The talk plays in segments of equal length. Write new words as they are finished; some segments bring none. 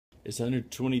It's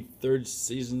 123rd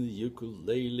season of the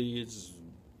ukulele. It's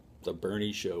the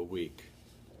Berni show week.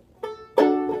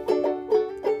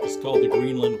 It's called the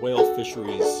Greenland Whale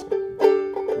Fisheries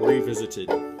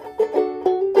Revisited.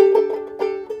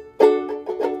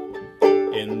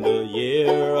 In the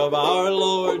year of our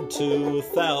Lord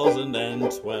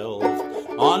 2012,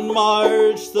 on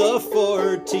March the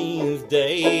 14th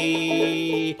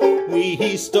day,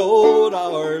 we stowed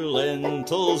our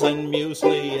lentils and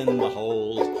muesli in the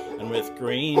hold, and with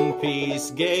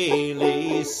Greenpeace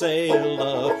gaily sailed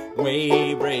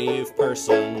away, brave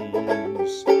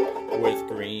persons. With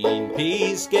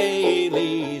Greenpeace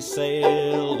gaily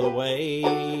sailed away.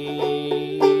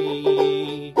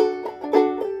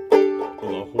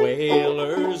 The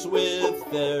whalers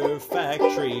with their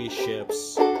factory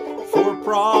ships, for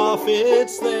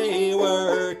profits they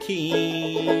were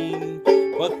keen,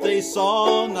 but they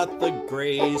saw not the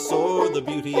grace or the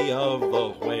beauty of the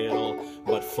whale,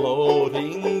 but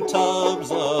floating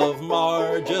tubs of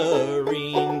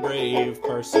margarine, brave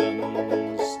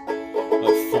persons.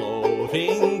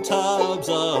 Floating tubs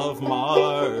of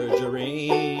margarine.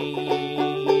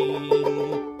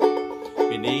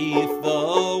 Beneath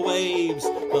the waves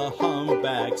the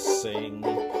humpbacks sing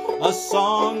a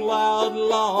song loud,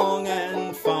 long,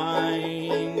 and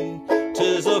fine.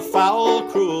 'Tis a foul,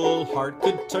 cruel heart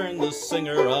could turn the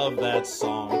singer of that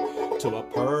song to a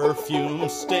perfume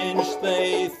stench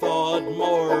they thought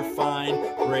more fine,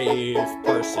 brave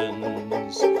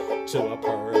persons. To a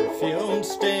perfume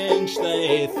stench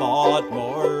they thought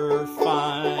more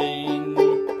fine.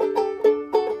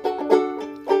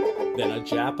 Then a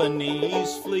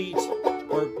Japanese fleet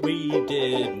where we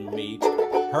did meet,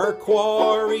 her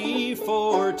quarry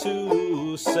for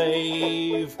to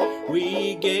save.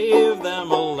 We gave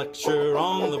them a lecture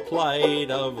on the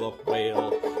plight of the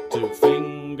whale. 2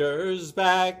 fingers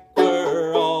back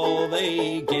were all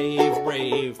they gave,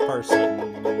 brave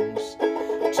persons.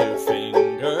 2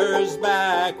 fingers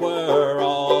back were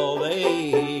all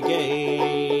they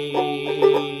gave.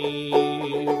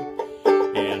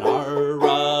 In our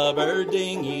rubber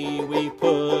dinghy we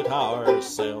put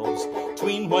ourselves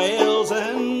between whales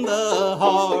and the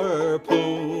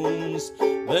harpoons.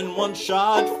 Then one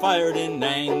shot fired in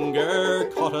anger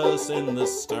caught us in the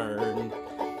stern.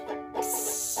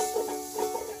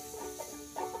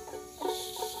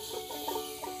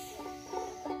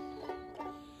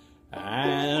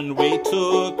 And we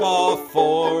took off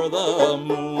for the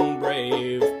moon,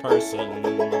 brave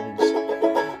persons.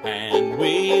 And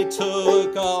we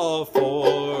took off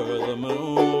for the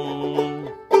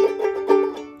moon.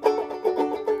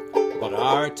 But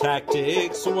our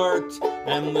tactics worked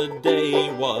and the day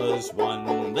was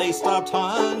won. They stopped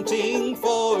hunting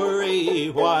for a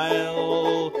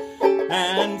while,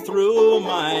 and through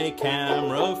my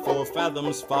camera 4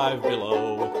 fathoms 5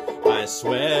 below, I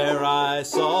swear I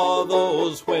saw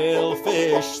those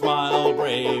whalefish smile,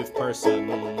 brave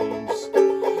persons.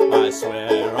 I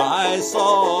swear I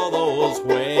saw those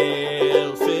whale